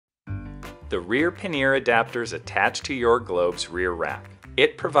The rear pannier adapter is attached to your globe's rear rack.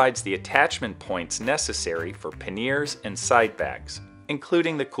 It provides the attachment points necessary for panniers and side bags,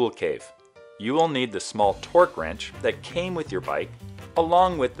 including the cool cave. You will need the small torque wrench that came with your bike,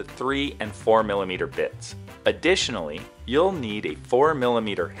 along with the 3 and 4mm bits. Additionally, you'll need a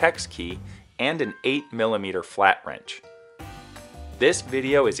 4mm hex key and an 8mm flat wrench. This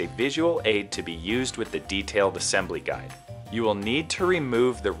video is a visual aid to be used with the detailed assembly guide. You will need to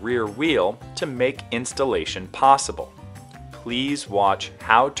remove the rear wheel to make installation possible. Please watch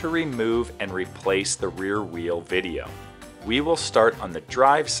how to remove and replace the rear wheel video. We will start on the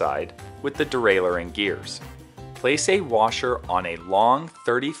drive side with the derailleur and gears. Place a washer on a long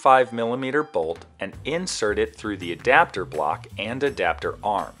 35mm bolt and insert it through the adapter block and adapter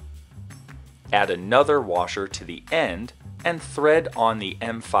arm. Add another washer to the end and thread on the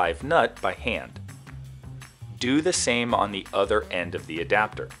M5 nut by hand. Do the same on the other end of the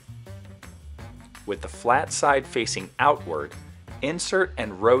adapter. With the flat side facing outward, insert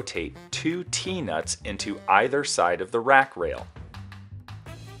and rotate 2 T-nuts into either side of the rack rail.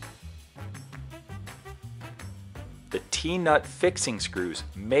 The T-nut fixing screws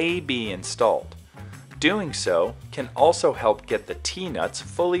may be installed. Doing so can also help get the T-nuts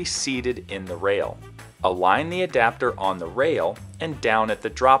fully seated in the rail. Align the adapter on the rail and down at the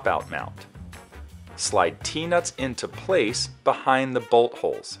dropout mount. Slide T-nuts into place behind the bolt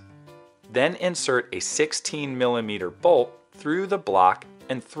holes. Then insert a 16mm bolt through the block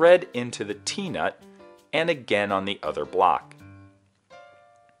and thread into the T-nut and again on the other block.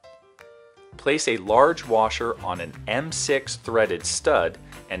 Place a large washer on an M6 threaded stud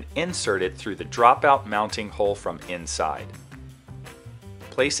and insert it through the dropout mounting hole from inside.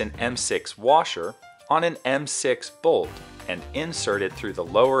 Place an M6 washer on an M6 bolt and insert it through the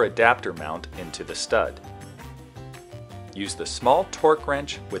lower adapter mount into the stud. Use the small torque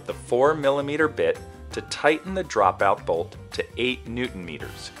wrench with the 4mm bit to tighten the dropout bolt to 8 Nm.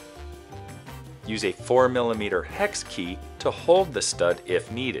 Use a 4mm hex key to hold the stud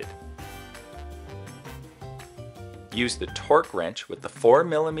if needed. Use the torque wrench with the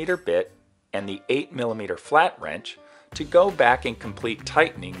 4mm bit and the 8mm flat wrench to go back and complete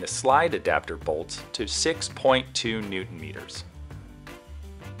tightening the slide adapter bolts to 6.2 Nm.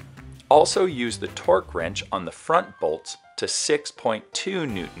 Also use the torque wrench on the front bolts to 6.2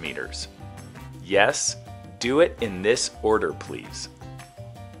 Nm. Yes, do it in this order, please.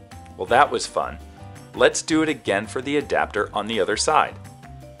 Well, that was fun. Let's do it again for the adapter on the other side.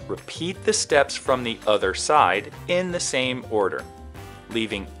 Repeat the steps from the other side in the same order,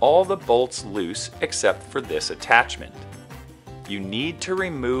 leaving all the bolts loose except for this attachment. You need to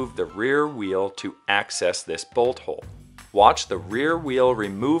remove the rear wheel to access this bolt hole. Watch the rear wheel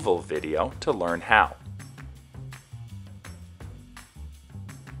removal video to learn how.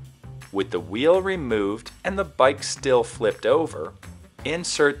 With the wheel removed and the bike still flipped over,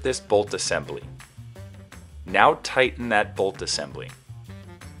 insert this bolt assembly. Now tighten that bolt assembly.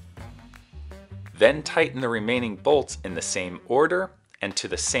 Then tighten the remaining bolts in the same order and to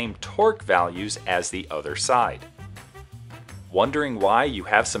the same torque values as the other side. Wondering why you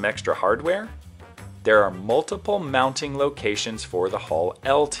have some extra hardware? There are multiple mounting locations for the Hull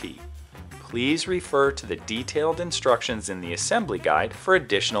LT. Please refer to the detailed instructions in the assembly guide for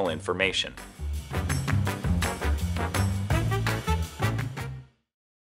additional information.